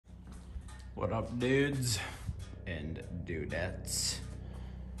What up, dudes and dudettes?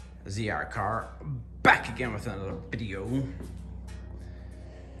 ZR car back again with another video.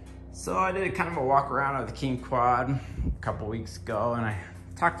 So I did kind of a walk around of the King Quad a couple weeks ago, and I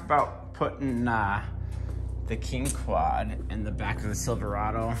talked about putting the King Quad in the back of the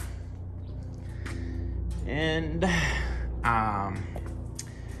Silverado. And I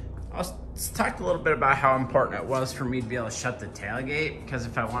talked a little bit about how important it was for me to be able to shut the tailgate, because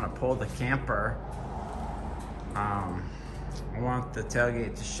if I want to pull the camper, I want the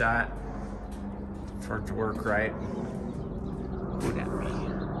tailgate to shut for it to work right. Who'd at me?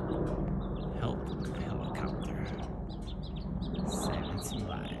 Help the helicopter. Saving some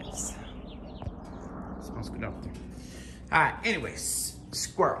lives. Someone's good up there. Alright, anyways,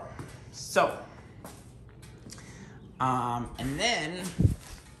 squirrel. So, and then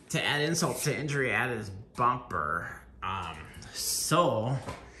to add insult to injury, added his bumper. So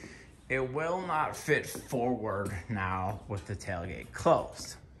it will not fit forward now with the tailgate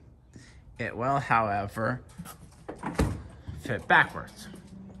closed. It will, however, fit backwards.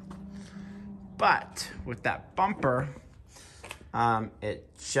 But with that bumper, it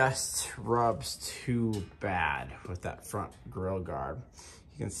just rubs too bad with that front grill guard.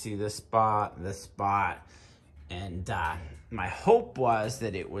 You can see this spot, and my hope was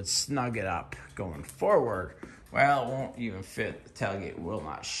that it would snug it up going forward. Well, it won't even fit. The tailgate will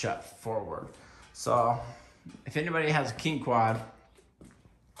not shut forward. So if anybody has a King Quad,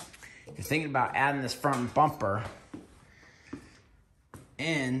 you're thinking about adding this front bumper,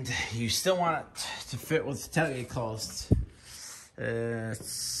 and you still want it to fit with the tailgate closed,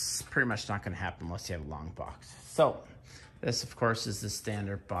 it's pretty much not going to happen unless you have a long box. So this, of course, is the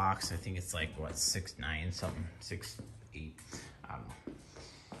standard box. I think it's like, what, 6'9", something, 6'8", I don't know.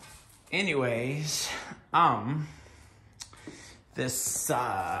 Anyways, this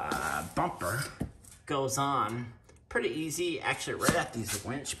bumper goes on pretty easy, actually right at these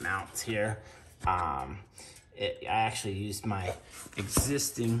winch mounts here. I actually used my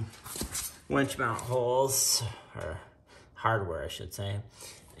existing winch mount holes, or hardware I should say,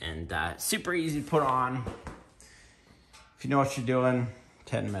 and super easy to put on. If you know what you're doing,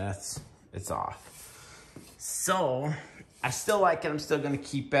 10 minutes, it's off. So I still like it. I'm still gonna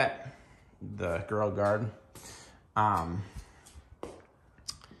keep it, the grill guard.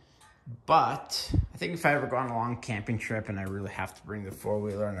 But I think if I ever go on a long camping trip and I really have to bring the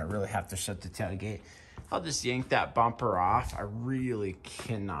four-wheeler and I really have to shut the tailgate, I'll just yank that bumper off. I really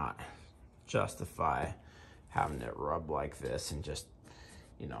cannot justify having it rub like this and just,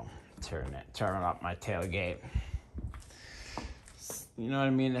 you know, tearing up my tailgate. You know what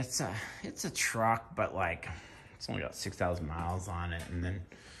I mean? It's a truck, but like, it's only got 6,000 miles on it, and then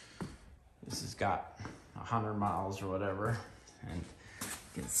this has got 100 miles or whatever, and you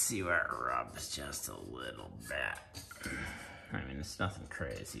can see where it rubs just a little bit. I mean, it's nothing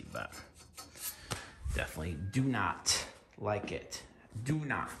crazy, but definitely do not like it. Do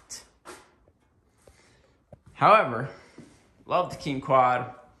not. However, love the King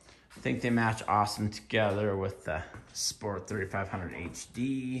Quad. I think they match awesome together with the Sport 3500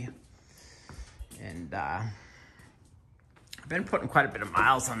 HD. And I've been putting quite a bit of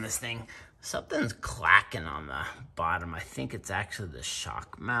miles on this thing. Something's clacking on the bottom. I think it's actually the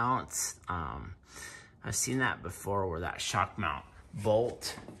shock mounts. I've seen that before, where that shock mount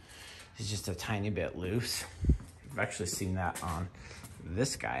bolt is just a tiny bit loose. I've actually seen that on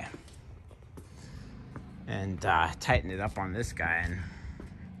this guy. And tightened it up on this guy, and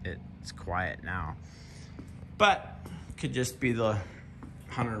it's quiet now. But could just be the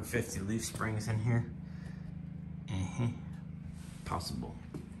 150 leaf springs in here. Possible.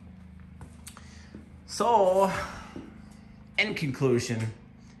 So, in conclusion,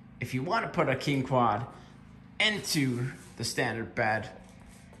 if you want to put a King Quad into the standard bed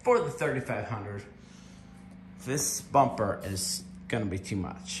for the 3500, this bumper is gonna be too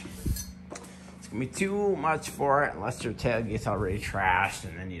much. It's gonna be too much for it unless your tailgate's already trashed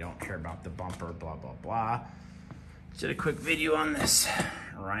and then you don't care about the bumper, blah, blah, blah. Did a quick video on this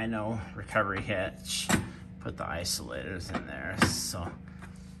Rhino recovery hitch. Put the isolators in there, so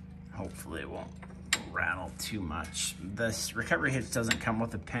hopefully it won't rattle too much. This recovery hitch doesn't come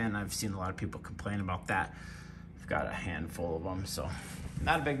with a pin. I've seen a lot of people complain about that. I've got a handful of them, so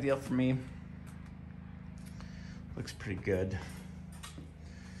not a big deal for me. Looks pretty good.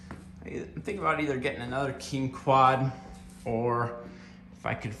 I'm thinking about either getting another King Quad, or if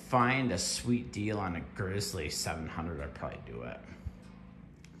I could find a sweet deal on a Grizzly 700, I'd probably do it.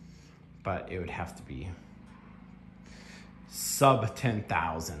 But it would have to be sub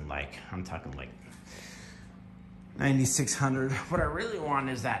 10,000. Like, I'm talking like 9600. What I really want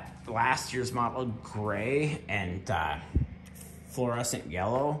is that last year's model gray and fluorescent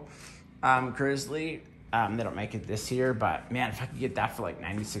yellow Grizzly. They don't make it this year, but man, if I could get that for like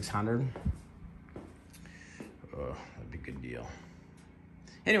 9600, oh, that'd be a good deal.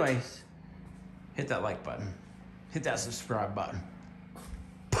 Anyways, hit that like button, hit that subscribe button.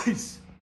 Peace.